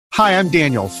Hi, I'm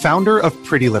Daniel, founder of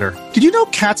Pretty Litter. Did you know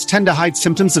cats tend to hide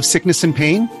symptoms of sickness and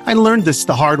pain? I learned this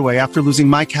the hard way after losing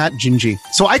my cat, Gingy.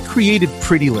 So I created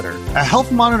Pretty Litter, a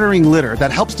health monitoring litter that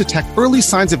helps detect early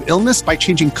signs of illness by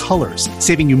changing colors,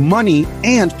 saving you money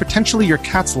and potentially your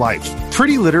cat's life.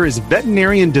 Pretty Litter is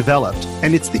veterinarian developed,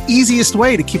 and it's the easiest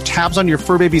way to keep tabs on your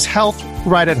fur baby's health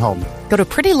right at home. Go to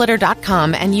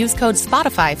prettylitter.com and use code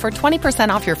SPOTIFY for 20%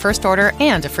 off your first order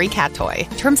and a free cat toy.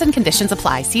 Terms and conditions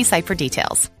apply. See site for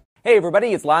details. Hey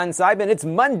everybody, it's Lon Seidman. It's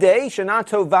Monday, Shana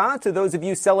Tova, to those of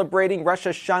you celebrating Rosh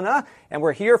Hashanah, and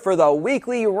we're here for the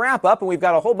weekly wrap-up, and we've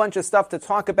got a whole bunch of stuff to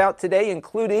talk about today,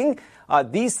 including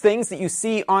these things that you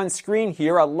see on screen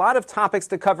here. A lot of topics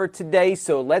to cover today,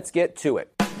 so let's get to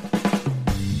it.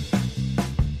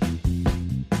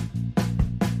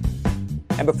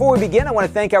 And before we begin, I want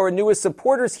to thank our newest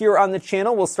supporters here on the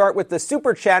channel. We'll start with the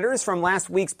Super Chatters from last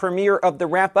week's premiere of the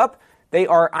wrap-up. They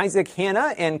are Isaac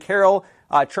Hanna and Carol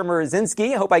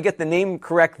Chermierzinski. I hope I get the name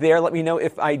correct there. Let me know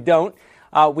if I don't.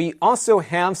 We also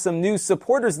have some new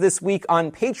supporters this week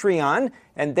on Patreon,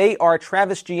 and they are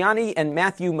Travis Gianni and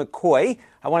Matthew McCoy.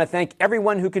 I want to thank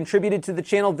everyone who contributed to the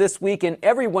channel this week and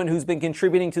everyone who's been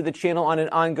contributing to the channel on an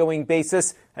ongoing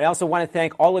basis. I also want to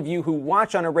thank all of you who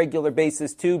watch on a regular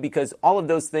basis too, because all of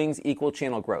those things equal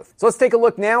channel growth. So let's take a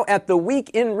look now at the week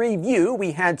in review.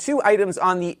 We had two items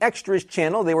on the Extras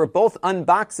channel. They were both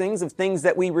unboxings of things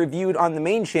that we reviewed on the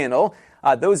main channel.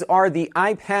 Those are the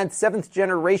iPad 7th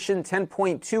generation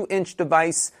 10.2-inch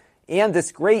device and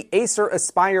this great Acer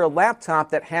Aspire laptop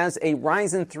that has a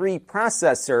Ryzen 3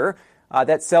 processor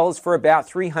that sells for about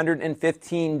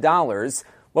 $315.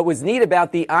 What was neat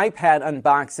about the iPad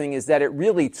unboxing is that it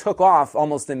really took off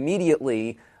almost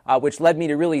immediately, which led me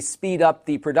to really speed up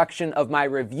the production of my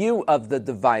review of the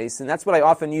device. And that's what I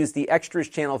often use the Extras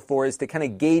channel for, is to kind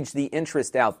of gauge the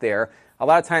interest out there. A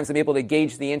lot of times I'm able to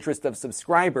gauge the interest of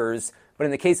subscribers, but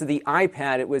in the case of the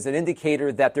iPad, it was an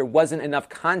indicator that there wasn't enough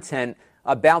content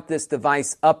about this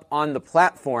device up on the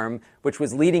platform, which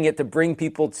was leading it to bring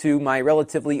people to my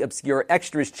relatively obscure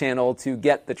Extras channel to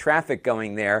get the traffic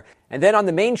going there. And then on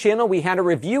the main channel, we had a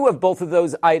review of both of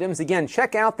those items. Again,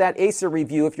 check out that Acer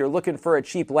review if you're looking for a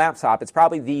cheap laptop. It's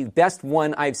probably the best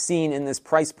one I've seen in this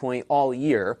price point all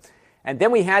year. And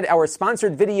then we had our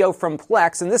sponsored video from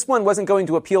Plex, and this one wasn't going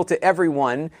to appeal to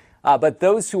everyone, but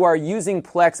those who are using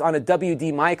Plex on a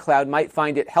WD My Cloud might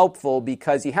find it helpful,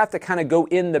 because you have to kind of go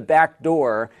in the back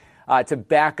door to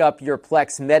back up your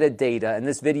Plex metadata, and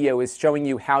this video is showing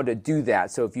you how to do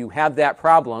that. So if you have that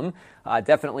problem,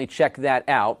 definitely check that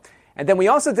out. And then we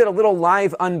also did a little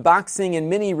live unboxing and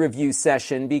mini review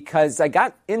session, because I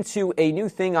got into a new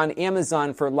thing on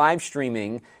Amazon for live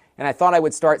streaming, and I thought I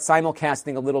would start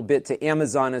simulcasting a little bit to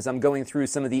Amazon as I'm going through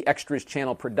some of the Extras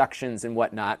channel productions and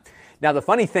whatnot. Now, the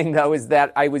funny thing, though, is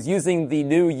that I was using the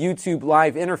new YouTube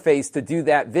Live interface to do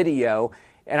that video,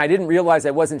 and I didn't realize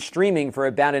I wasn't streaming for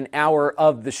about an hour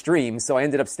of the stream, so I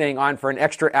ended up staying on for an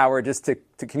extra hour just to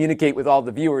communicate with all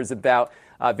the viewers about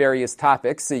various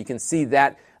topics. So you can see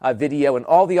that video and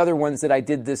all the other ones that I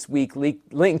did this week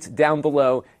linked down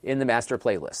below in the master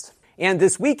playlist. And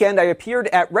this weekend, I appeared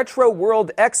at Retro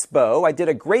World Expo. I did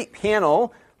a great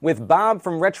panel with Bob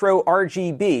from Retro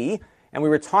RGB, and we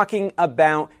were talking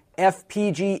about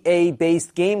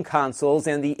FPGA-based game consoles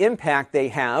and the impact they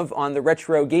have on the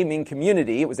retro gaming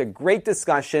community. It was a great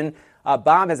discussion.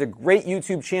 Bob has a great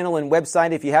YouTube channel and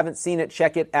website. If you haven't seen it,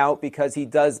 check it out, because he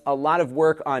does a lot of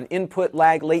work on input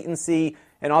lag latency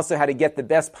and also how to get the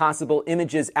best possible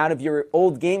images out of your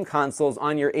old game consoles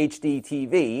on your HD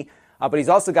TV. But he's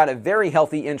also got a very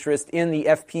healthy interest in the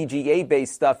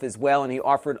FPGA-based stuff as well, and he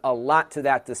offered a lot to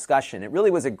that discussion. It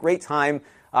really was a great time.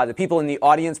 The people in the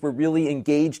audience were really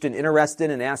engaged and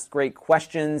interested and asked great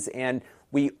questions, and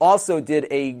we also did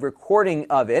a recording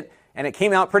of it, and it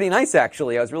came out pretty nice,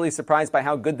 actually. I was really surprised by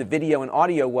how good the video and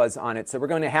audio was on it, so we're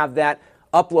going to have that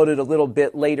uploaded a little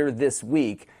bit later this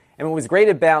week. And what was great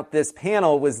about this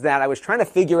panel was that I was trying to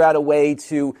figure out a way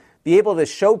to be able to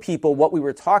show people what we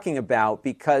were talking about,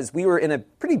 because we were in a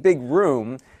pretty big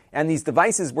room, and these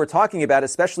devices we're talking about,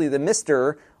 especially the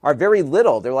Mister, are very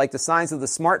little. They're like the size of the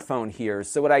smartphone here.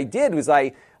 So what I did was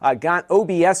I got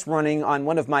OBS running on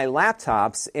one of my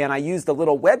laptops, and I used a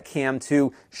little webcam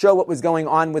to show what was going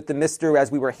on with the Mister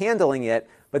as we were handling it.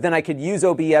 But then I could use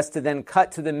OBS to then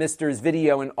cut to the Mister's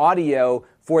video and audio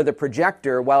for the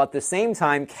projector, while at the same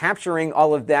time capturing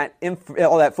all of that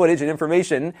footage and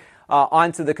information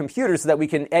onto the computer so that we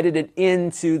can edit it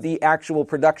into the actual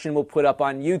production we'll put up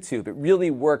on YouTube. It really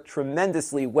worked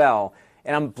tremendously well.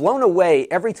 and I'm blown away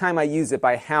every time I use it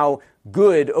by how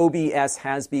good OBS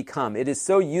has become. It is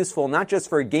so useful, not just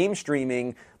for game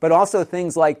streaming, but also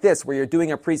things like this, where you're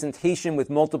doing a presentation with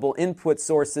multiple input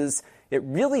sources. It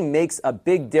really makes a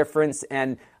big difference,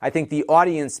 and I think the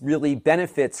audience really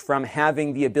benefits from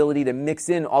having the ability to mix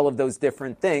in all of those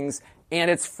different things, and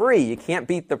it's free. You can't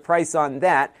beat the price on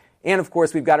that. And of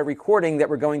course, we've got a recording that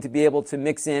we're going to be able to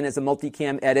mix in as a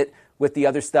multicam edit with the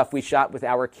other stuff we shot with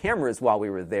our cameras while we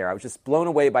were there. I was just blown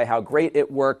away by how great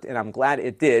it worked, and I'm glad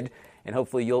it did. And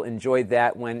hopefully you'll enjoy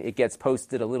that when it gets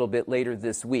posted a little bit later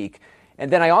this week.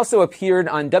 And then I also appeared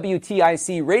on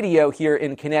WTIC Radio here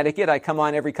in Connecticut. I come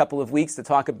on every couple of weeks to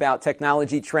talk about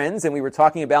technology trends, and we were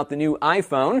talking about the new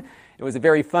iPhone. It was a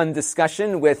very fun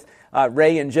discussion with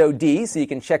Ray and Joe D, so you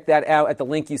can check that out at the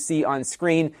link you see on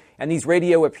screen. And these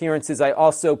radio appearances I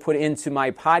also put into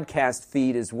my podcast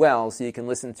feed as well, so you can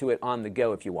listen to it on the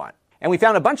go if you want. And we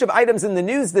found a bunch of items in the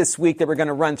news this week that we're going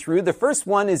to run through. The first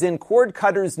one is in Cord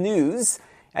Cutters News,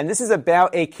 and this is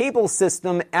about a cable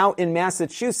system out in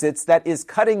Massachusetts that is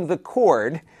cutting the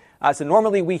cord. So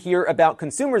normally we hear about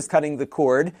consumers cutting the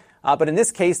cord, but in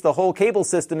this case, the whole cable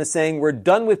system is saying, we're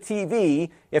done with TV.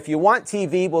 If you want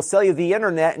TV, we'll sell you the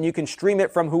internet, and you can stream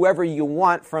it from whoever you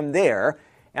want from there.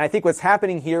 And I think what's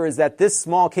happening here is that this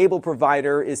small cable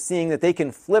provider is seeing that they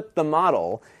can flip the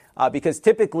model, because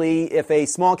typically if a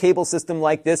small cable system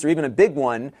like this, or even a big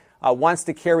one, wants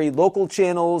to carry local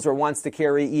channels or wants to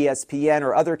carry ESPN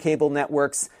or other cable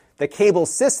networks, the cable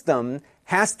system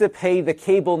has to pay the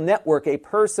cable network a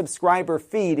per subscriber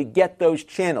fee to get those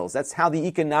channels. That's how the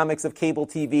economics of cable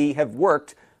TV have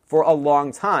worked for a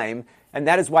long time. And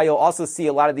that is why you'll also see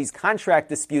a lot of these contract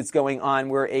disputes going on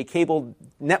where a cable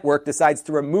network decides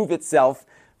to remove itself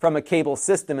from a cable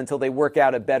system until they work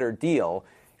out a better deal.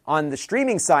 On the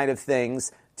streaming side of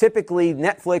things, typically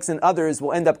Netflix and others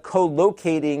will end up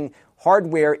co-locating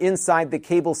hardware inside the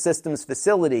cable system's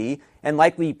facility and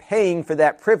likely paying for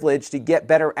that privilege to get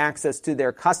better access to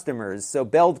their customers. So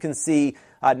Beld can see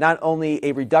not only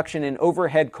a reduction in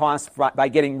overhead costs by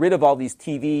getting rid of all these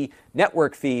TV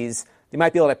network fees, they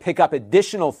might be able to pick up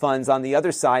additional funds on the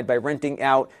other side by renting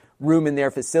out room in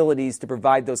their facilities to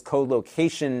provide those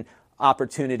co-location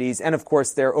opportunities. And of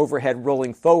course, their overhead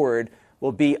rolling forward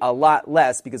will be a lot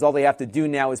less because all they have to do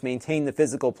now is maintain the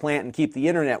physical plant and keep the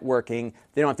internet working.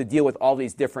 They don't have to deal with all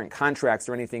these different contracts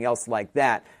or anything else like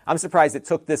that. I'm surprised it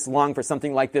took this long for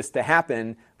something like this to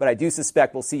happen, but I do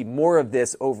suspect we'll see more of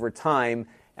this over time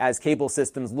as cable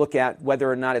systems look at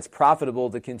whether or not it's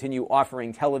profitable to continue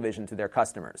offering television to their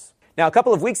customers. Now, a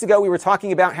couple of weeks ago, we were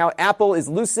talking about how Apple is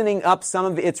loosening up some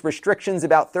of its restrictions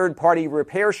about third-party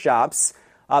repair shops.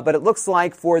 But it looks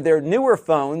like for their newer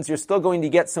phones, you're still going to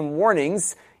get some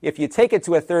warnings if you take it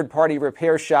to a third-party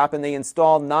repair shop and they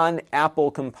install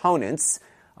non-Apple components.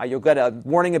 You'll get a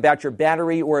warning about your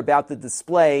battery or about the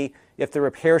display if the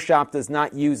repair shop does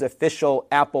not use official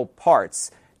Apple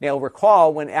parts. Now,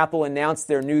 recall when Apple announced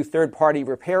their new third-party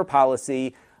repair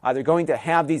policy, they're going to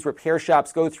have these repair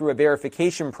shops go through a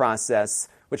verification process,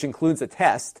 which includes a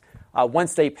test.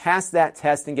 Once they pass that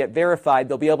test and get verified,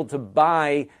 they'll be able to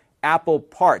buy Apple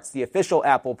parts, the official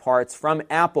Apple parts from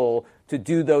Apple to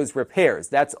do those repairs.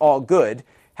 That's all good.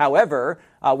 However,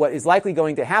 what is likely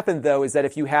going to happen, though, is that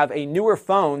if you have a newer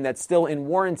phone that's still in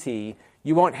warranty,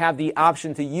 you won't have the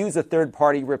option to use a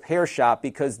third-party repair shop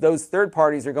because those third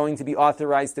parties are going to be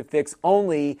authorized to fix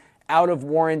only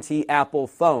out-of-warranty Apple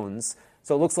phones.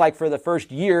 So it looks like for the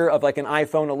first year of like an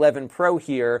iPhone 11 Pro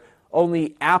here,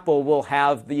 only Apple will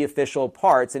have the official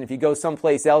parts. And if you go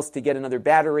someplace else to get another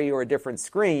battery or a different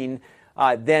screen,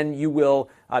 then you will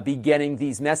be getting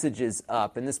these messages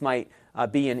up. And this might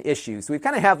be an issue. So we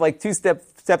kind of have like two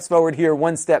steps forward here,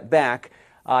 one step back.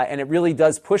 And it really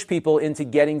does push people into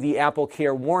getting the Apple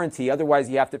Care warranty. Otherwise,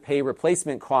 you have to pay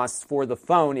replacement costs for the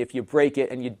phone if you break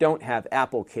it and you don't have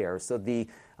Apple Care. So the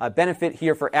benefit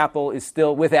here for Apple is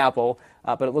still with Apple,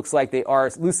 but it looks like they are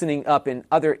loosening up in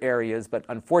other areas. But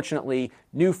unfortunately,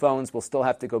 new phones will still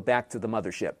have to go back to the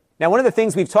mothership. Now, one of the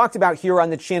things we've talked about here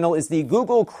on the channel is the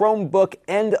Google Chromebook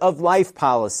end-of-life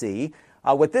policy.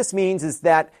 What this means is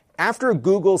that after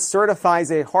Google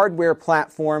certifies a hardware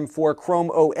platform for Chrome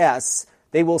OS,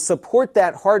 they will support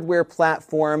that hardware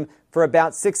platform for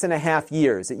about 6.5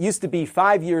 years. It used to be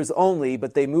 5 years only,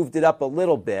 but they moved it up a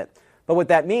little bit. But what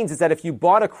that means is that if you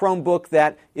bought a Chromebook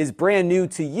that is brand new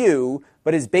to you,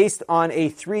 but is based on a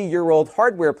 3-year-old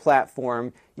hardware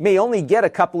platform, you may only get a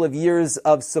couple of years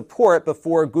of support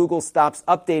before Google stops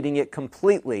updating it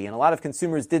completely. And a lot of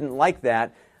consumers didn't like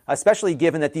that, especially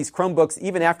given that these Chromebooks,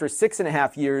 even after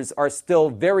 6.5 years, are still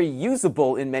very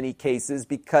usable in many cases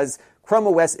because Chrome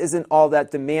OS isn't all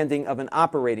that demanding of an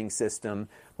operating system.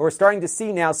 But we're starting to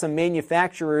see now some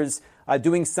manufacturers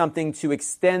doing something to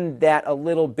extend that a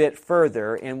little bit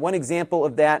further. And one example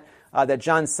of that that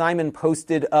John Simon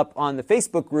posted up on the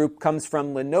Facebook group comes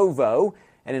from Lenovo.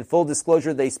 And in full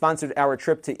disclosure, they sponsored our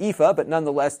trip to IFA, but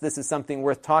nonetheless, this is something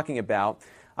worth talking about.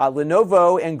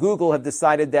 Lenovo and Google have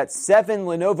decided that 7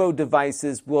 Lenovo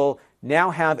devices will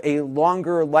now have a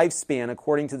longer lifespan,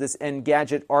 according to this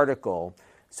Engadget article.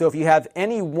 So if you have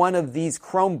any one of these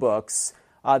Chromebooks,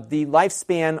 the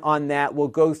lifespan on that will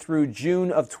go through June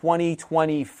of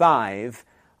 2025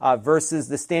 versus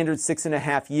the standard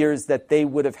 6.5 years that they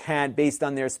would have had based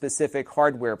on their specific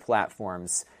hardware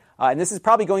platforms. And this is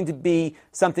probably going to be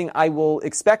something I will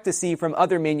expect to see from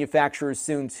other manufacturers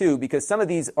soon, too, because some of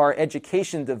these are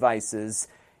education devices.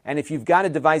 And if you've got a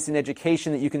device in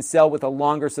education that you can sell with a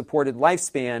longer supported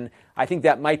lifespan, I think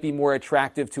that might be more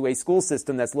attractive to a school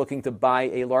system that's looking to buy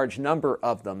a large number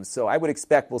of them. So I would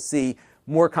expect we'll see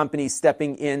more companies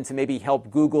stepping in to maybe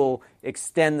help Google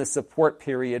extend the support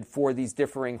period for these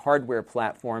differing hardware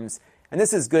platforms. And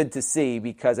this is good to see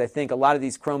because I think a lot of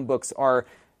these Chromebooks are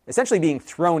essentially being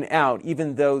thrown out,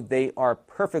 even though they are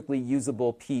perfectly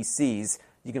usable PCs.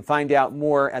 You can find out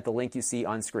more at the link you see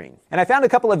on screen. And I found a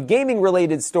couple of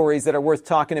gaming-related stories that are worth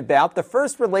talking about. The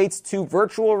first relates to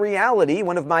virtual reality,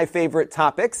 one of my favorite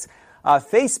topics.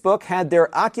 Facebook had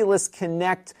their Oculus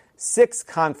Connect 6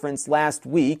 conference last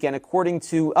week, and according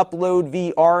to Upload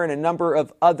VR and a number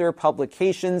of other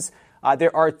publications,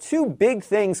 there are 2 big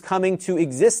things coming to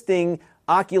existing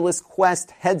Oculus Quest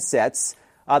headsets.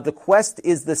 The Quest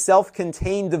is the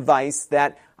self-contained device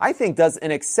that I think does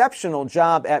an exceptional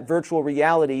job at virtual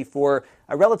reality for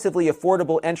a relatively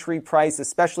affordable entry price,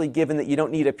 especially given that you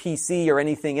don't need a PC or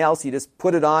anything else. You just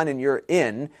put it on and you're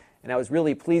in. And I was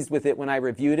really pleased with it when I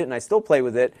reviewed it, and I still play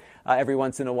with it every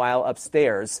once in a while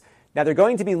upstairs. Now, they're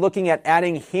going to be looking at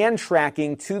adding hand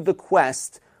tracking to the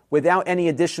Quest without any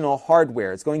additional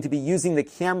hardware. It's going to be using the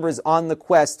cameras on the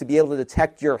Quest to be able to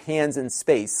detect your hands in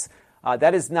space.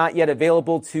 That is not yet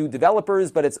available to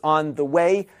developers, but it's on the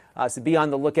way, so be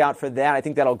on the lookout for that. I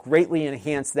think that'll greatly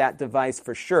enhance that device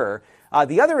for sure.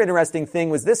 The other interesting thing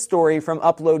was this story from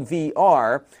Upload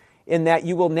VR, in that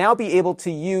you will now be able to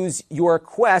use your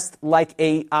Quest like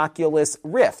a Oculus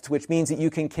Rift, which means that you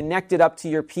can connect it up to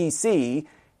your PC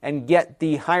and get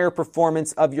the higher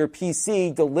performance of your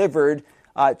PC delivered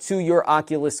to your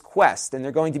Oculus Quest. And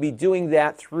they're going to be doing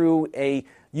that through a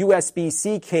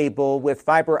USB-C cable with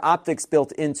fiber optics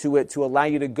built into it to allow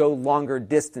you to go longer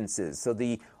distances. So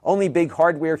the only big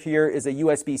hardware here is a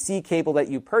USB-C cable that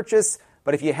you purchase,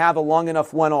 but if you have a long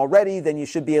enough one already, then you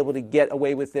should be able to get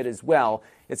away with it as well.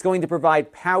 It's going to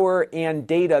provide power and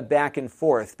data back and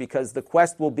forth because the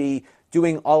Quest will be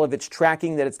doing all of its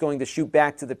tracking that it's going to shoot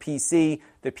back to the PC.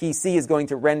 The PC is going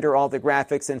to render all the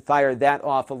graphics and fire that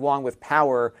off along with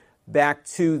power back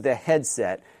to the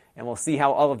headset. And we'll see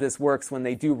how all of this works when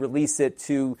they do release it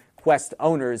to Quest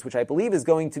owners, which I believe is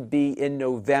going to be in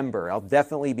November. I'll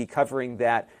definitely be covering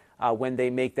that when they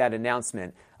make that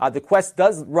announcement. The Quest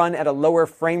does run at a lower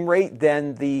frame rate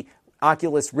than the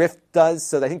Oculus Rift does.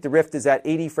 So I think the Rift is at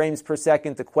 80 frames per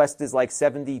second. The Quest is like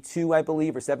 72, I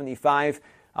believe, or 75.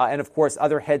 And of course,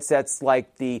 other headsets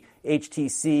like the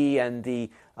HTC and the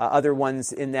other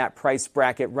ones in that price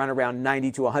bracket run around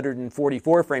 90 to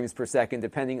 144 frames per second,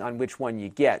 depending on which one you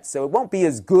get. So it won't be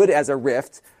as good as a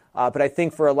Rift, but I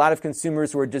think for a lot of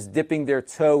consumers who are just dipping their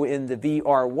toe in the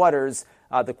VR waters,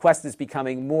 the Quest is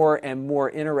becoming more and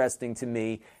more interesting to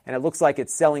me, and it looks like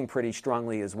it's selling pretty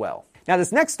strongly as well. Now,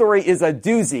 this next story is a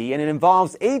doozy, and it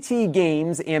involves AT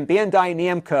Games and Bandai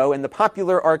Namco and the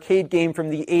popular arcade game from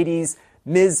the 80s,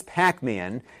 Ms.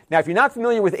 Pac-Man. Now, if you're not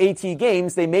familiar with AT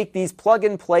Games, they make these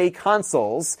plug-and-play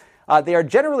consoles. They are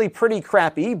generally pretty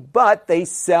crappy, but they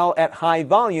sell at high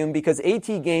volume because AT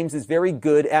Games is very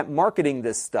good at marketing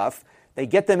this stuff. They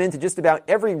get them into just about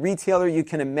every retailer you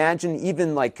can imagine,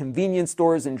 even like convenience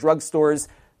stores and drugstores.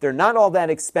 They're not all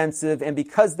that expensive, and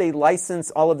because they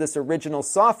license all of this original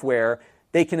software,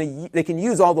 they can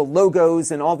use all the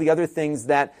logos and all the other things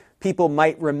that people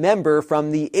might remember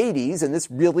from the 80s, and this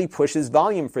really pushes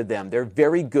volume for them. They're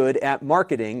very good at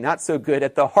marketing, not so good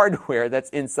at the hardware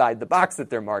that's inside the box that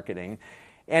they're marketing.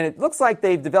 And it looks like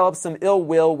they've developed some ill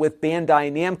will with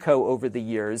Bandai Namco over the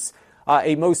years.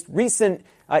 A most recent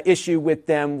issue with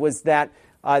them was that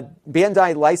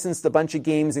Bandai licensed a bunch of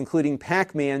games, including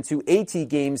Pac-Man, to AT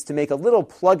Games to make a little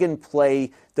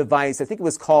plug-and-play device. I think it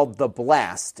was called the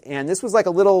Blast. And this was like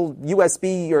a little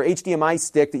USB or HDMI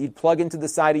stick that you'd plug into the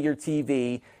side of your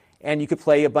TV. and you could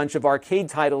play a bunch of arcade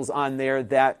titles on there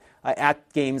that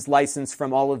At Games licensed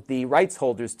from all of the rights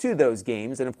holders to those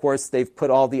games. And of course, they've put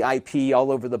all the IP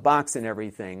all over the box and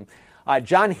everything.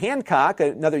 John Hancock,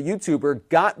 another YouTuber,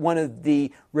 got one of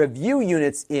the review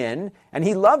units in, and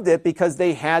he loved it because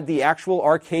they had the actual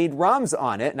arcade ROMs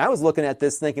on it. And I was looking at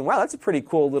this thinking, wow, that's a pretty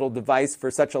cool little device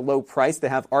for such a low price to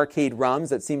have arcade ROMs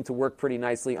that seem to work pretty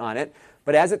nicely on it.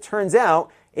 But as it turns out,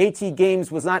 AT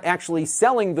Games was not actually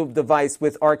selling the device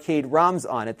with arcade ROMs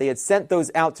on it. They had sent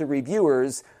those out to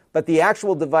reviewers, but the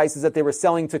actual devices that they were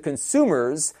selling to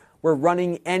consumers were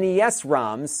running NES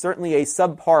ROMs, certainly a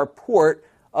subpar port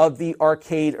of the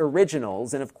arcade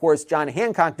originals. And of course, John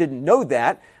Hancock didn't know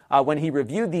that when he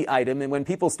reviewed the item. And when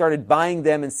people started buying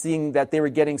them and seeing that they were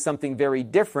getting something very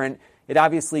different, it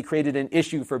obviously created an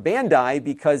issue for Bandai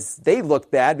because they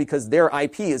looked bad because their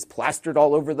IP is plastered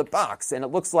all over the box. And it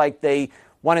looks like they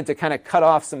wanted to kind of cut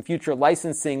off some future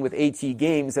licensing with AT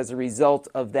Games as a result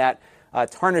of that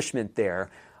tarnishment there.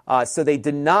 So they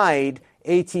denied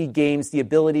AT Games the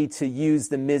ability to use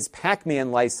the Ms.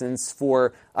 Pac-Man license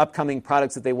for upcoming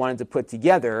products that they wanted to put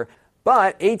together.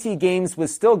 But AT Games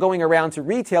was still going around to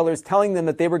retailers telling them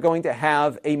that they were going to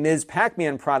have a Ms.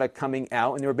 Pac-Man product coming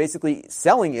out, and they were basically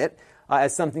selling it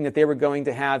as something that they were going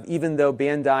to have, even though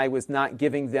Bandai was not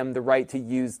giving them the right to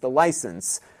use the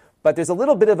license. But there's a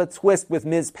little bit of a twist with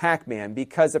Ms. Pac-Man,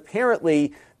 because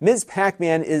apparently Ms.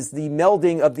 Pac-Man is the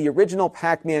melding of the original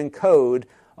Pac-Man code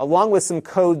along with some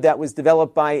code that was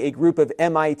developed by a group of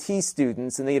MIT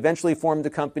students, and they eventually formed a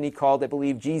company called, I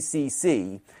believe,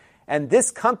 GCC. And this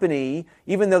company,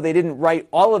 even though they didn't write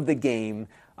all of the game,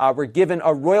 were given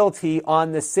a royalty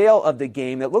on the sale of the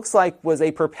game that looks like was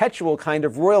a perpetual kind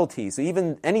of royalty. So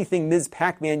even anything Ms.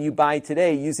 Pac-Man you buy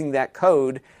today using that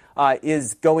code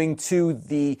is going to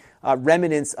the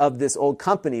remnants of this old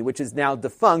company, which is now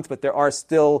defunct, but there are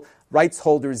still rights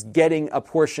holders getting a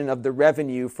portion of the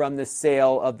revenue from the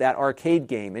sale of that arcade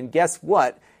game. And guess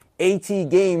what? AT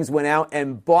Games went out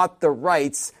and bought the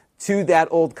rights to that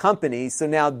old company, so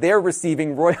now they're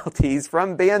receiving royalties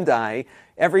from Bandai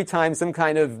every time some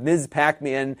kind of Ms.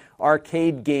 Pac-Man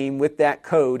arcade game with that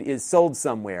code is sold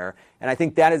somewhere. And I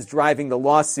think that is driving the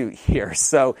lawsuit here.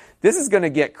 So this is going to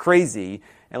get crazy,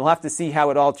 and we'll have to see how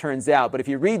it all turns out. But if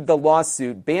you read the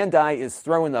lawsuit, Bandai is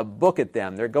throwing a book at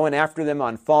them. They're going after them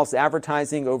on false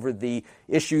advertising over the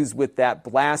issues with that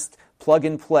Blast plug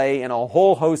and play and a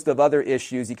whole host of other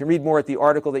issues. You can read more at the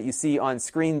article that you see on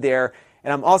screen there.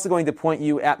 And I'm also going to point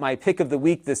you at my pick of the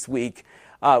week this week,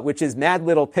 which is Mad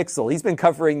Little Pixel. He's been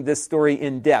covering this story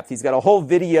in depth. He's got a whole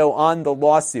video on the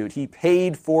lawsuit. He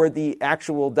paid for the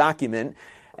actual document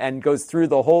and goes through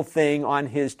the whole thing on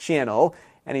his channel.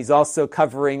 And he's also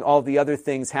covering all the other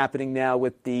things happening now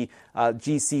with the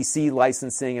GCC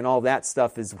licensing and all that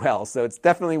stuff as well. So it's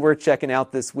definitely worth checking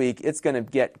out this week. It's going to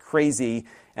get crazy.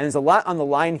 And there's a lot on the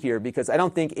line here because I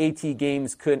don't think AT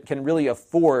Games can really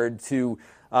afford to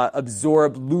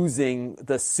absorb losing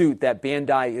the suit that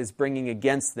Bandai is bringing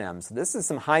against them. So this is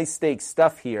some high-stakes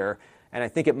stuff here, and I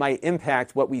think it might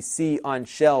impact what we see on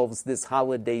shelves this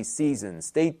holiday season.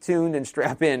 Stay tuned and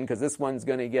strap in, because this one's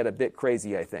going to get a bit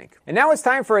crazy, I think. And now it's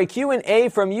time for a Q&A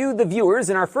from you, the viewers,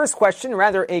 and our first question,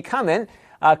 rather a comment,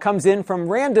 comes in from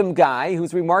Random Guy,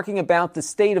 who's remarking about the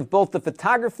state of both the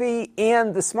photography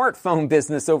and the smartphone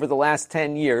business over the last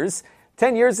 10 years.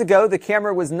 10 years ago, the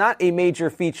camera was not a major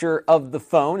feature of the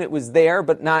phone. It was there,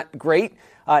 but not great.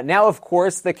 Now, of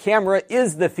course, the camera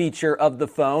is the feature of the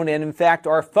phone, and in fact,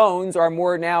 our phones are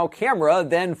more now camera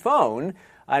than phone.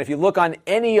 If you look on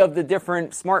any of the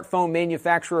different smartphone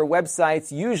manufacturer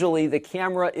websites, usually the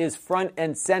camera is front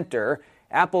and center.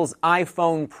 Apple's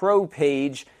iPhone Pro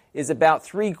page is about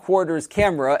 3/4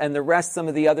 camera, and the rest some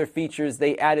of the other features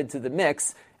they added to the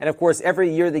mix. And of course,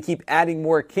 every year they keep adding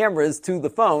more cameras to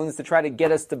the phones to try to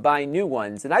get us to buy new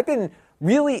ones. And I've been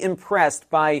really impressed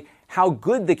by how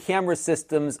good the camera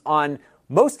systems on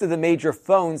most of the major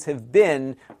phones have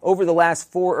been over the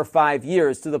last 4 or 5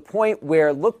 years, to the point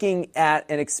where looking at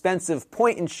an expensive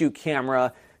point-and-shoot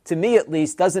camera, to me at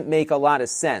least, doesn't make a lot of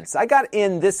sense. I got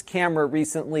in this camera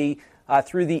recently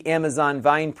through the Amazon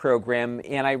Vine program,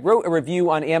 and I wrote a review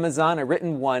on Amazon, a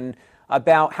written one,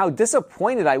 about how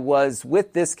disappointed I was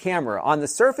with this camera. On the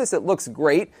surface, it looks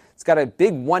great. It's got a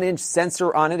big 1-inch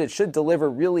sensor on it. It should deliver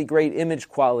really great image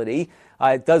quality.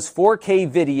 It does 4K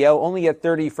video, only at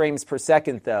 30 frames per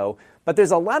second though. But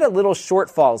there's a lot of little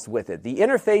shortfalls with it. The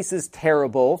interface is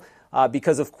terrible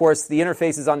because, of course, the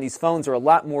interfaces on these phones are a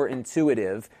lot more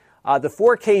intuitive. The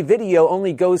 4K video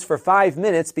only goes for 5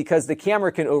 minutes because the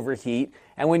camera can overheat.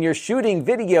 And when you're shooting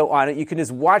video on it, you can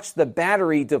just watch the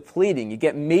battery depleting. You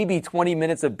get maybe 20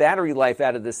 minutes of battery life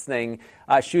out of this thing,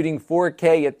 shooting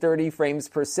 4K at 30 frames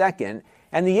per second.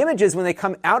 And the images, when they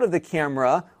come out of the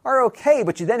camera, are okay,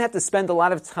 but you then have to spend a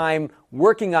lot of time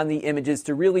working on the images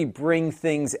to really bring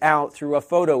things out through a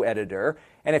photo editor.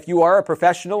 And if you are a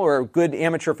professional or a good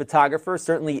amateur photographer,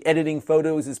 certainly editing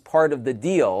photos is part of the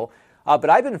deal. But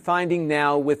I've been finding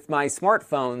now with my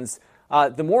smartphones,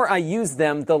 the more I use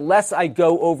them, the less I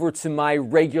go over to my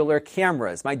regular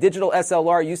cameras. My digital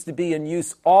SLR used to be in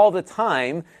use all the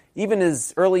time, even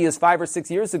as early as 5 or 6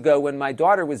 years ago when my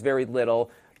daughter was very little.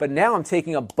 But now I'm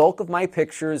taking a bulk of my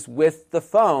pictures with the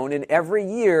phone, and every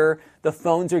year the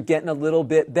phones are getting a little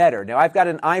bit better. Now, I've got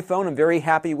an iPhone. I'm very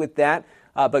happy with that.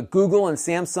 But Google and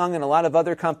Samsung and a lot of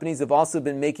other companies have also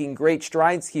been making great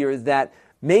strides here that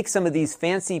make some of these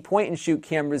fancy point-and-shoot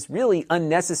cameras really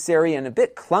unnecessary and a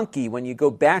bit clunky when you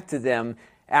go back to them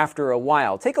after a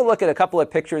while. Take a look at a couple of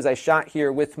pictures I shot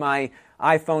here with my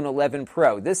iPhone 11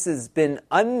 Pro. This has been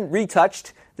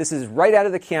unretouched. This is right out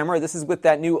of the camera. This is with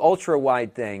that new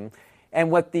ultra-wide thing. And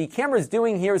what the camera is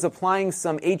doing here is applying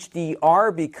some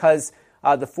HDR because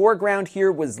the foreground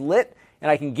here was lit. And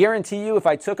I can guarantee you if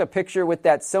I took a picture with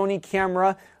that Sony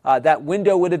camera, that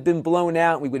window would have been blown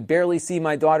out. We would barely see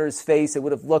my daughter's face. It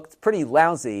would have looked pretty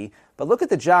lousy. But look at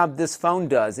the job this phone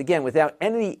does. Again, without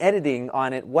any editing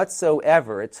on it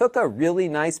whatsoever. It took a really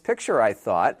nice picture, I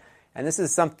thought. And this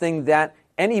is something that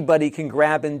anybody can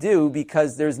grab and do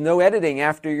because there's no editing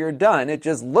after you're done. It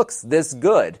just looks this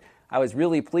good. I was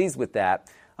really pleased with that.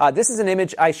 This is an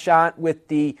image I shot with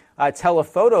the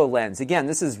telephoto lens. Again,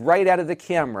 this is right out of the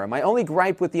camera. My only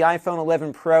gripe with the iPhone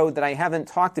 11 Pro that I haven't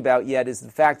talked about yet is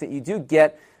the fact that you do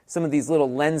get some of these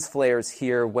little lens flares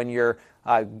here when you're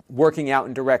working out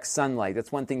in direct sunlight.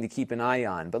 That's one thing to keep an eye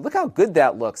on. But look how good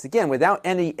that looks. Again, without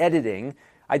any editing.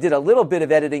 I did a little bit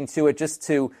of editing to it just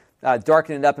to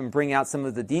darken it up and bring out some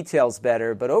of the details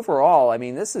better. But overall, I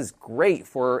mean, this is great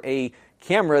for a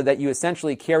camera that you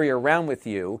essentially carry around with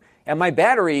you. And my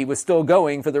battery was still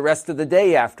going for the rest of the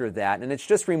day after that. And it's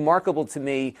just remarkable to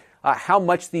me how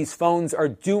much these phones are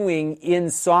doing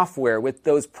in software with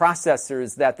those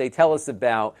processors that they tell us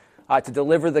about to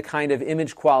deliver the kind of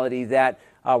image quality that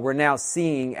we're now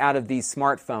seeing out of these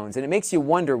smartphones. And it makes you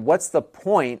wonder, what's the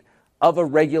point of a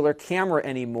regular camera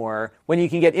anymore when you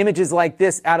can get images like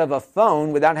this out of a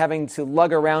phone without having to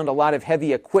lug around a lot of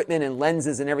heavy equipment and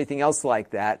lenses and everything else like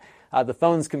that? The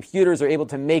phone's computers are able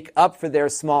to make up for their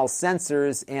small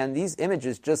sensors, and these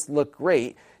images just look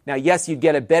great. Now, yes, you'd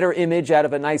get a better image out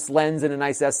of a nice lens and a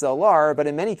nice SLR, but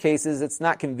in many cases, it's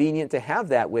not convenient to have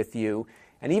that with you.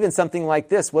 And even something like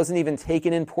this wasn't even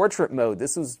taken in portrait mode.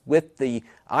 This was with the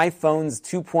iPhone's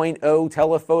 2.0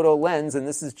 telephoto lens, and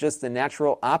this is just the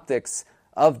natural optics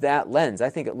of that lens. I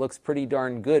think it looks pretty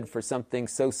darn good for something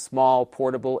so small,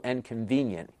 portable, and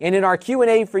convenient. And in our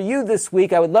Q&A for you this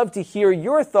week, I would love to hear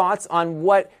your thoughts on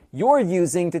what you're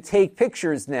using to take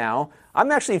pictures now.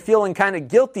 I'm actually feeling kind of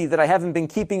guilty that I haven't been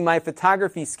keeping my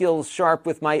photography skills sharp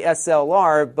with my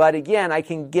SLR, but again, I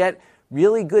can get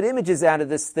really good images out of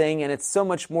this thing, and it's so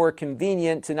much more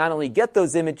convenient to not only get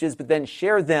those images, but then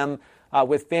share them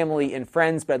with family and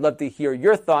friends. But I'd love to hear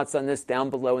your thoughts on this down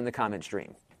below in the comment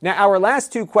stream. Now, our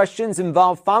last two questions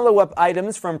involve follow-up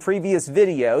items from previous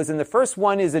videos, and the first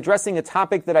one is addressing a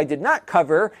topic that I did not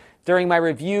cover during my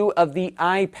review of the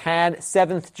iPad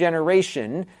 7th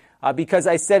generation, because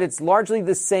I said it's largely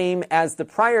the same as the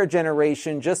prior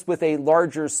generation, just with a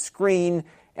larger screen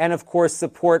and, of course,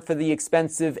 support for the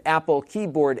expensive Apple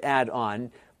keyboard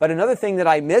add-on. But another thing that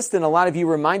I missed, and a lot of you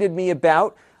reminded me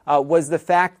about, was the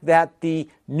fact that the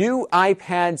new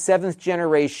iPad 7th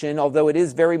generation, although it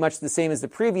is very much the same as the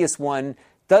previous one,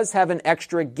 does have an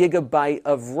extra gigabyte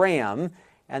of RAM.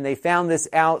 And they found this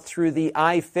out through the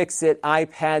iFixit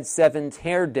iPad 7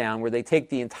 teardown, where they take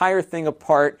the entire thing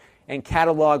apart and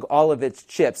catalog all of its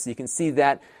chips. You can see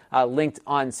that linked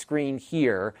on screen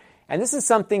here. And this is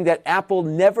something that Apple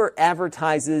never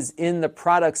advertises in the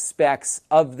product specs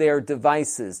of their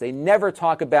devices. They never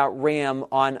talk about RAM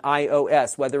on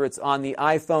iOS, whether it's on the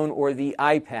iPhone or the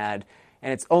iPad.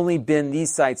 And it's only been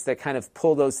these sites that kind of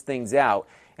pull those things out.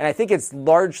 And I think it's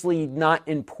largely not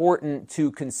important to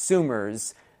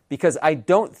consumers because I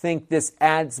don't think this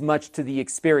adds much to the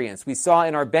experience. We saw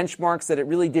in our benchmarks that it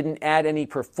really didn't add any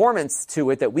performance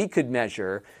to it that we could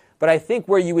measure. But I think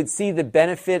where you would see the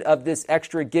benefit of this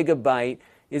extra gigabyte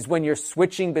is when you're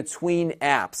switching between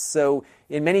apps. So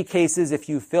in many cases, if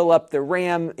you fill up the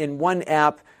RAM in one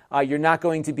app, you're not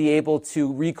going to be able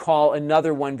to recall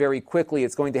another one very quickly.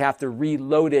 It's going to have to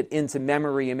reload it into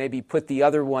memory and maybe put the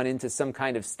other one into some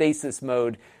kind of stasis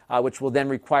mode, which will then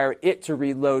require it to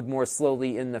reload more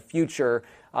slowly in the future.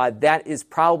 That is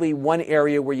probably one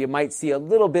area where you might see a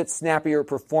little bit snappier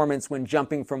performance when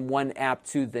jumping from one app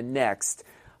to the next.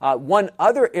 One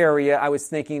other area I was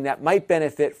thinking that might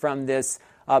benefit from this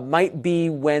might be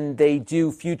when they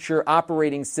do future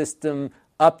operating system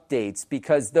updates,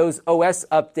 because those OS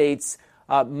updates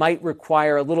might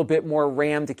require a little bit more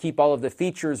RAM to keep all of the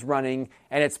features running,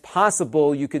 and it's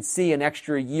possible you could see an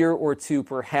extra year or two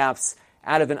perhaps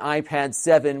out of an iPad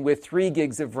 7 with 3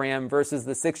 gigs of RAM versus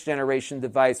the 6th generation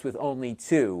device with only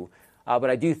 2. But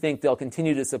I do think they'll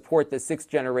continue to support the 6th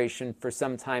generation for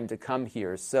some time to come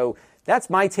here. So that's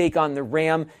my take on the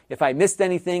RAM. If I missed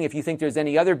anything, if you think there's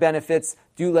any other benefits,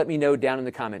 do let me know down in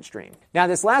the comment stream. Now,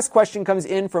 this last question comes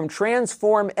in from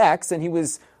TransformX, and he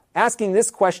was asking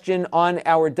this question on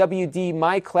our WD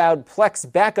MyCloud Plex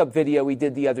backup video we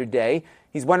did the other day.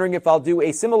 He's wondering if I'll do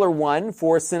a similar one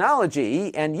for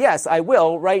Synology, and yes, I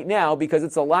will right now because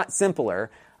it's a lot simpler.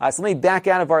 So let me back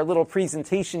out of our little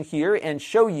presentation here and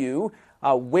show you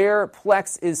where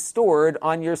Plex is stored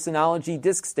on your Synology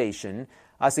disk station.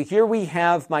 So here we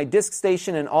have my disk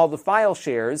station and all the file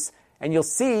shares, and you'll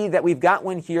see that we've got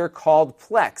one here called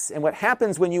Plex. And what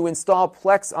happens when you install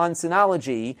Plex on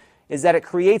Synology is that it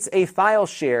creates a file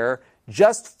share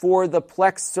just for the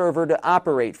Plex server to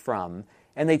operate from.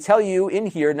 And they tell you in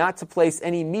here not to place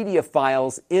any media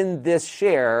files in this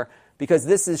share because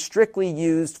this is strictly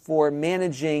used for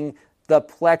managing the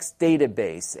Plex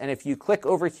database. And if you click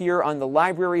over here on the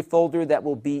library folder that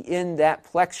will be in that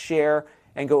Plex share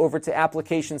and go over to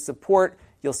application support,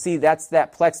 you'll see that's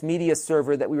that Plex media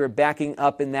server that we were backing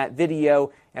up in that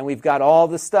video. And we've got all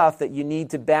the stuff that you need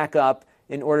to back up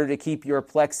in order to keep your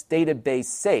Plex database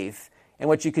safe. And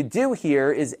what you could do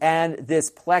here is add this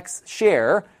Plex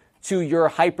share to your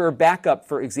Hyper Backup,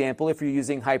 for example, if you're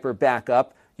using Hyper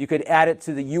Backup. You could add it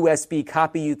to the USB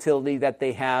copy utility that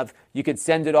they have. You could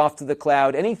send it off to the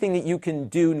cloud. Anything that you can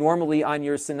do normally on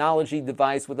your Synology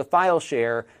device with a file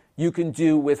share, you can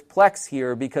do with Plex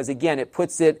here because, again, it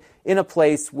puts it in a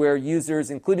place where users,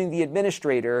 including the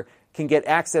administrator, can get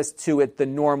access to it the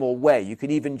normal way. You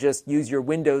could even just use your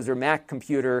Windows or Mac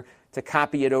computer to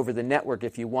copy it over the network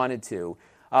if you wanted to.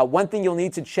 One thing you'll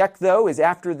need to check, though, is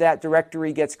after that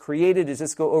directory gets created, is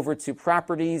just go over to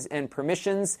Properties and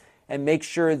Permissions and make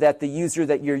sure that the user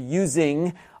that you're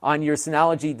using on your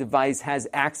Synology device has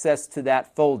access to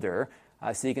that folder.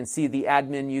 So you can see the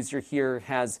admin user here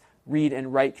has read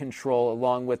and write control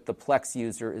along with the Plex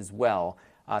user as well.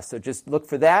 So just look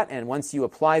for that, and once you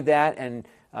apply that and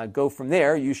go from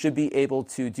there, you should be able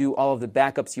to do all of the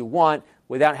backups you want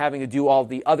without having to do all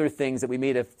the other things that we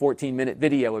made a 14-minute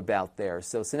video about there.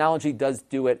 So Synology does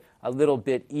do it a little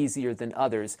bit easier than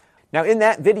others. Now, in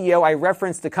that video, I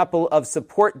referenced a couple of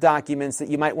support documents that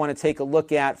you might want to take a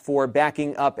look at for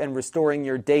backing up and restoring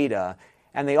your data.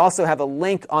 And they also have a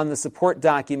link on the support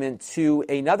document to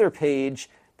another page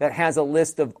that has a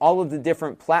list of all of the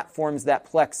different platforms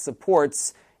that Plex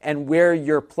supports and where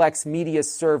your Plex media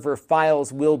server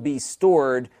files will be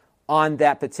stored on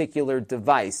that particular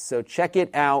device. So check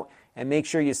it out and make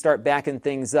sure you start backing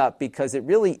things up because it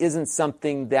really isn't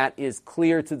something that is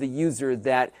clear to the user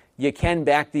that you can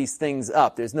back these things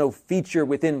up. There's no feature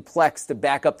within Plex to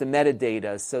back up the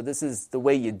metadata, so this is the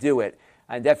way you do it.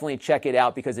 And definitely check it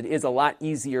out because it is a lot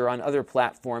easier on other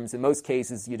platforms. In most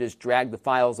cases, you just drag the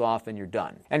files off and you're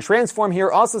done. And Transform here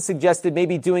also suggested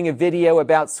maybe doing a video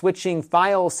about switching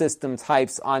file system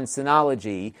types on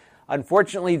Synology.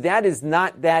 Unfortunately, that is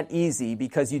not that easy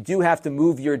because you do have to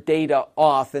move your data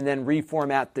off and then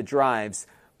reformat the drives.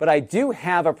 But I do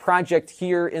have a project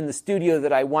here in the studio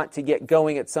that I want to get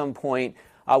going at some point,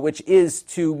 which is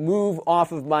to move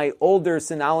off of my older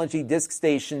Synology disk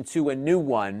station to a new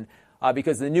one.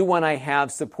 Because the new one I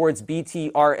have supports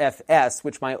BTRFS,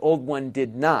 which my old one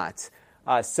did not.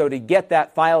 So to get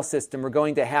that file system, we're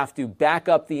going to have to back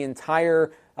up the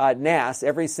entire NAS,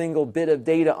 every single bit of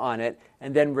data on it,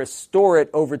 and then restore it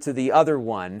over to the other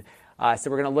one. So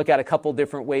we're going to look at a couple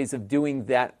different ways of doing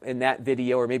that in that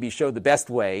video, or maybe show the best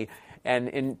way. And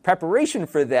in preparation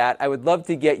for that, I would love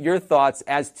to get your thoughts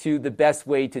as to the best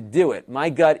way to do it. My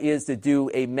gut is to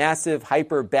do a massive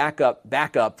Hyper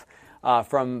backup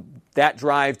from that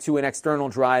drive to an external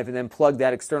drive and then plug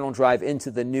that external drive into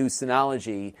the new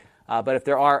Synology. But if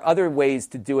there are other ways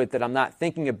to do it that I'm not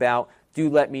thinking about, do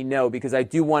let me know, because I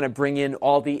do want to bring in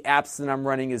all the apps that I'm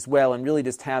running as well and really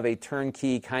just have a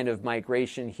turnkey kind of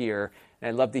migration here. And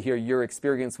I'd love to hear your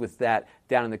experience with that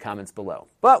down in the comments below.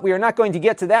 But we are not going to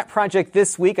get to that project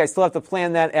this week. I still have to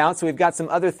plan that out, so we've got some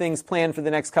other things planned for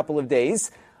the next couple of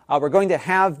days. We're going to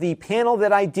have the panel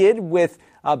that I did with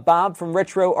Bob from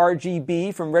Retro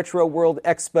RGB from Retro World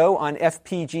Expo on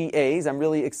FPGAs. I'm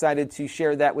really excited to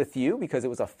share that with you because it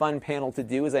was a fun panel to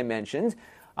do, as I mentioned.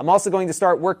 I'm also going to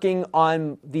start working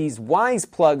on these Wyze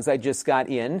plugs I just got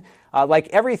in. Like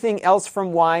everything else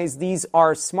from Wyze, these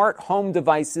are smart home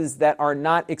devices that are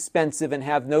not expensive and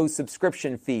have no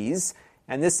subscription fees.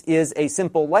 And this is a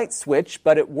simple light switch,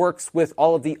 but it works with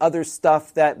all of the other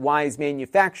stuff that Wyze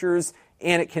manufactures,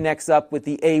 and it connects up with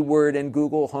the A-Word and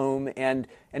Google Home and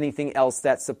anything else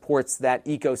that supports that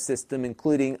ecosystem,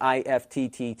 including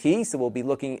IFTTT. So we'll be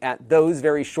looking at those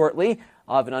very shortly.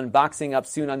 I'll have an unboxing up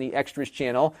soon on the Extras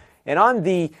channel. And on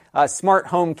the smart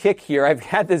home kick here, I've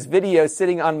had this video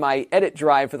sitting on my edit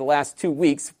drive for the last 2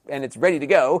 weeks, and it's ready to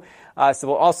go. So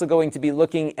we're also going to be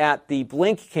looking at the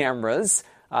Blink cameras.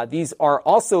 These are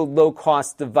also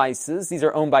low-cost devices. These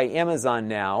are owned by Amazon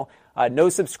now. No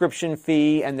subscription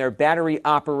fee, and they're battery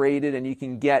operated, and you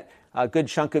can get a good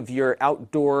chunk of your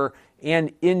outdoor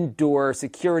and indoor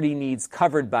security needs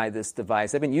covered by this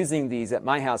device. I've been using these at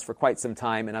my house for quite some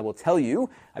time, and I will tell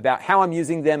you about how I'm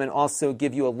using them and also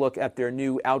give you a look at their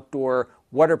new outdoor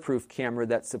waterproof camera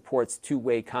that supports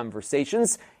two-way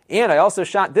conversations. And I also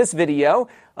shot this video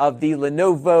of the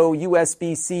Lenovo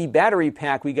USB-C battery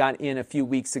pack we got in a few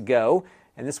weeks ago,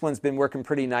 and this one's been working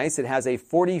pretty nice. It has a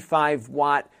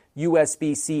 45-watt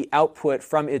USB-C output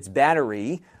from its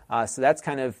battery. So that's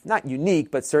kind of not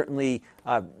unique, but certainly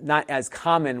not as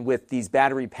common with these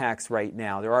battery packs right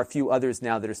now. There are a few others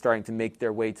now that are starting to make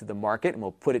their way to the market, and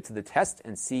we'll put it to the test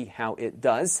and see how it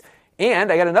does.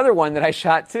 And I got another one that I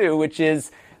shot too, which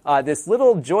is this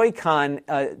little Joy-Con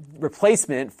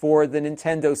replacement for the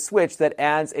Nintendo Switch that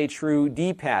adds a true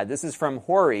D-pad. This is from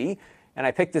Hori, and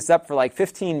I picked this up for like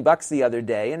 $15 the other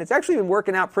day, and it's actually been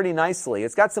working out pretty nicely.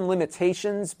 It's got some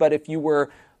limitations, but if you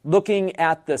were looking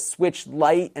at the Switch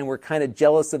Lite and we're kind of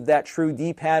jealous of that true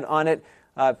D-pad on it,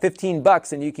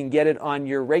 $15, and you can get it on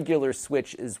your regular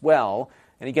Switch as well.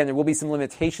 And again, there will be some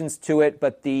limitations to it,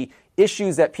 but the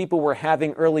issues that people were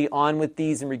having early on with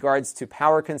these in regards to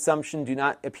power consumption do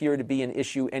not appear to be an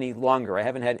issue any longer. I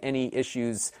haven't had any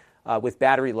issues with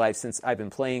battery life since I've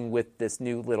been playing with this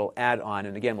new little add-on.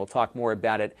 And again, we'll talk more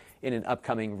about it in an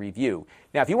upcoming review.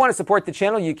 Now, if you want to support the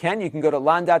channel, you can. You can go to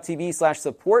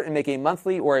lon.tv/support and make a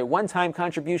monthly or a one-time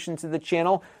contribution to the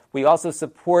channel. We also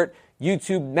support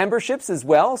YouTube memberships as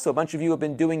well. So a bunch of you have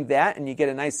been doing that, and you get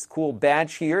a nice, cool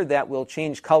badge here that will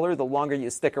change color the longer you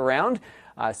stick around.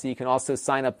 So you can also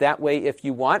sign up that way if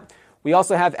you want. We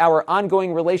also have our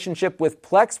ongoing relationship with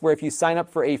Plex, where if you sign up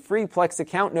for a free Plex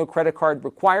account, no credit card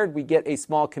required, we get a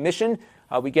small commission.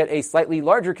 We get a slightly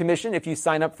larger commission if you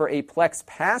sign up for a Plex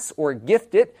Pass or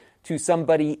gift it to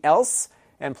somebody else.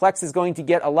 And Plex is going to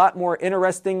get a lot more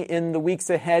interesting in the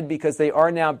weeks ahead because they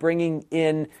are now bringing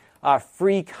in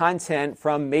free content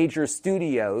from major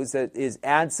studios that is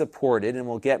ad-supported, and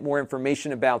we'll get more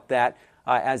information about that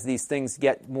as these things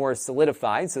get more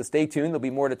solidified. So stay tuned. There'll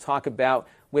be more to talk about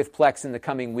with Plex in the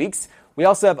coming weeks. We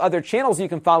also have other channels you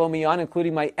can follow me on,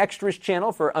 including my Extras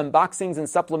channel for unboxings and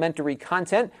supplementary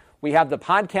content. We have the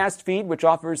podcast feed, which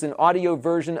offers an audio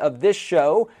version of this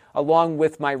show, along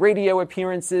with my radio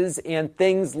appearances and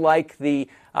things like the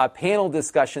panel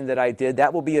discussion that I did.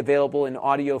 That will be available in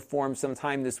audio form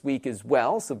sometime this week as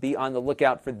well, so be on the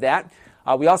lookout for that.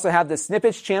 We also have the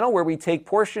Snippets channel where we take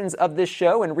portions of this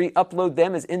show and re-upload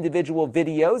them as individual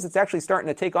videos. It's actually starting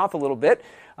to take off a little bit,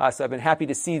 so I've been happy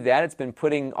to see that. It's been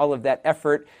putting all of that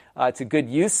effort to good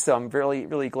use, so I'm really,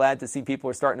 really glad to see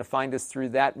people are starting to find us through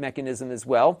that mechanism as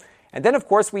well. And then, of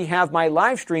course, we have my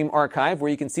live stream archive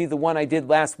where you can see the one I did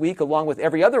last week along with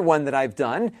every other one that I've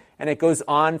done, and it goes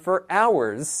on for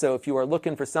hours. So if you are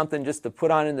looking for something just to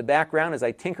put on in the background as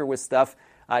I tinker with stuff,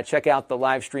 check out the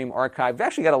live stream archive. We've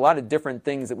actually got a lot of different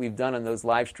things that we've done on those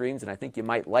live streams, and I think you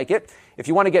might like it. If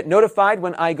you want to get notified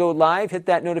when I go live, hit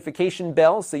that notification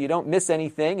bell so you don't miss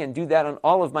anything, and do that on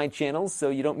all of my channels so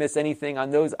you don't miss anything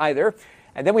on those either.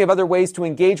 And then we have other ways to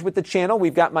engage with the channel.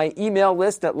 We've got my email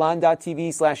list at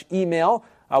lon.tv/email.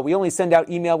 We only send out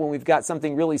email when we've got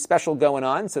something really special going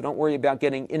on, so don't worry about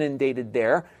getting inundated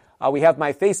there. We have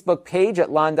my Facebook page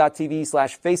at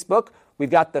lon.tv/Facebook. We've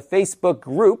got the Facebook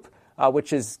group,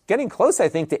 which is getting close, I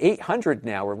think, to 800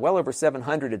 now. We're well over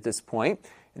 700 at this point,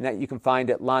 and that you can find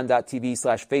at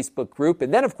lon.tv/Facebook group.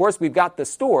 And then, of course, we've got the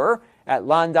store at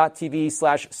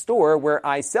lon.tv/store, where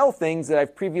I sell things that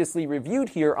I've previously reviewed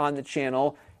here on the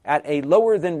channel at a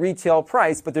lower than retail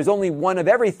price, but there's only one of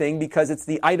everything because it's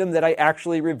the item that I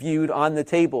actually reviewed on the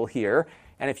table here.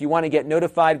 And if you want to get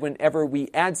notified whenever we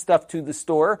add stuff to the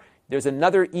store, there's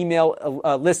another email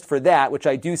list for that, which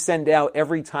I do send out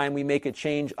every time we make a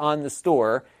change on the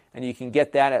store. And you can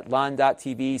get that at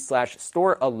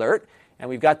lon.tv/store alert. And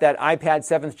we've got that iPad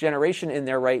 7th generation in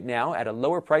there right now at a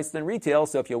lower price than retail.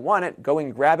 So if you want it, go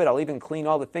and grab it. I'll even clean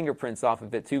all the fingerprints off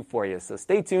of it too for you. So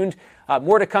stay tuned.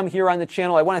 More to come here on the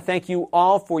channel. I want to thank you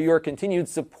all for your continued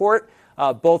support,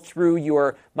 both through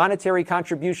your monetary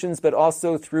contributions, but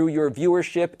also through your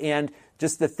viewership and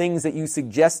just the things that you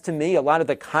suggest to me. A lot of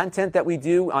the content that we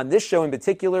do on this show in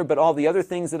particular, but all the other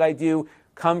things that I do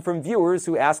come from viewers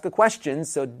who ask a question.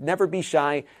 So never be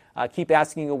shy. Keep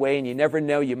asking away, and you never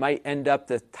know, you might end up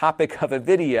the topic of a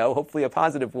video, hopefully a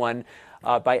positive one,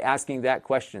 by asking that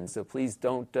question. So please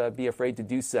don't be afraid to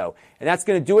do so. And that's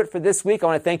going to do it for this week. I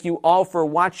want to thank you all for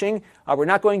watching. We're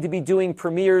not going to be doing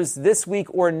premieres this week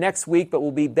or next week, but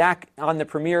we'll be back on the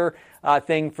premiere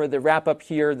thing for the wrap-up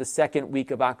here the second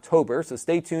week of October. So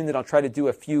stay tuned, and I'll try to do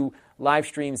a few live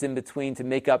streams in between to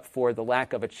make up for the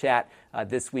lack of a chat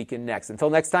this week and next. Until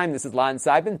next time, this is Lon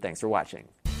Seidman. Thanks for watching.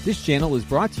 This channel is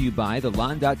brought to you by the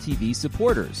Lon.TV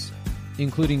supporters,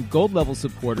 including gold-level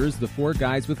supporters, the Four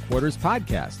Guys with Quarters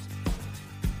podcast,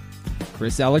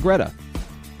 Chris Allegretta,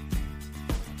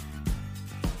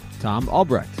 Tom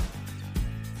Albrecht,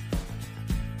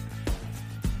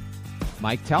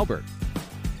 Mike Talbert,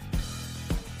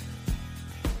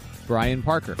 Brian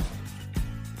Parker,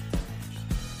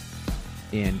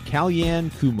 and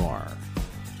Kalyan Kumar.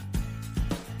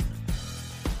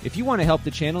 If you want to help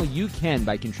the channel, you can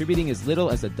by contributing as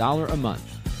little as $1 a month.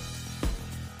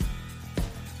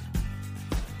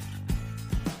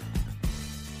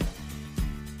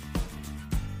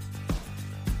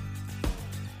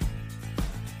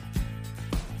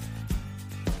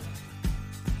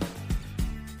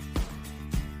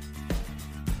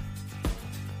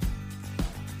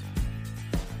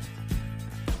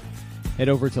 Head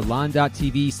over to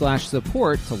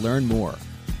lon.tv/support to learn more.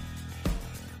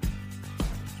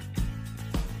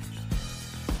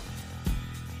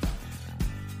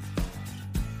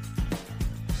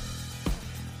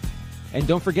 And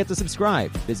don't forget to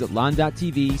subscribe. Visit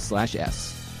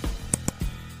lon.tv/s.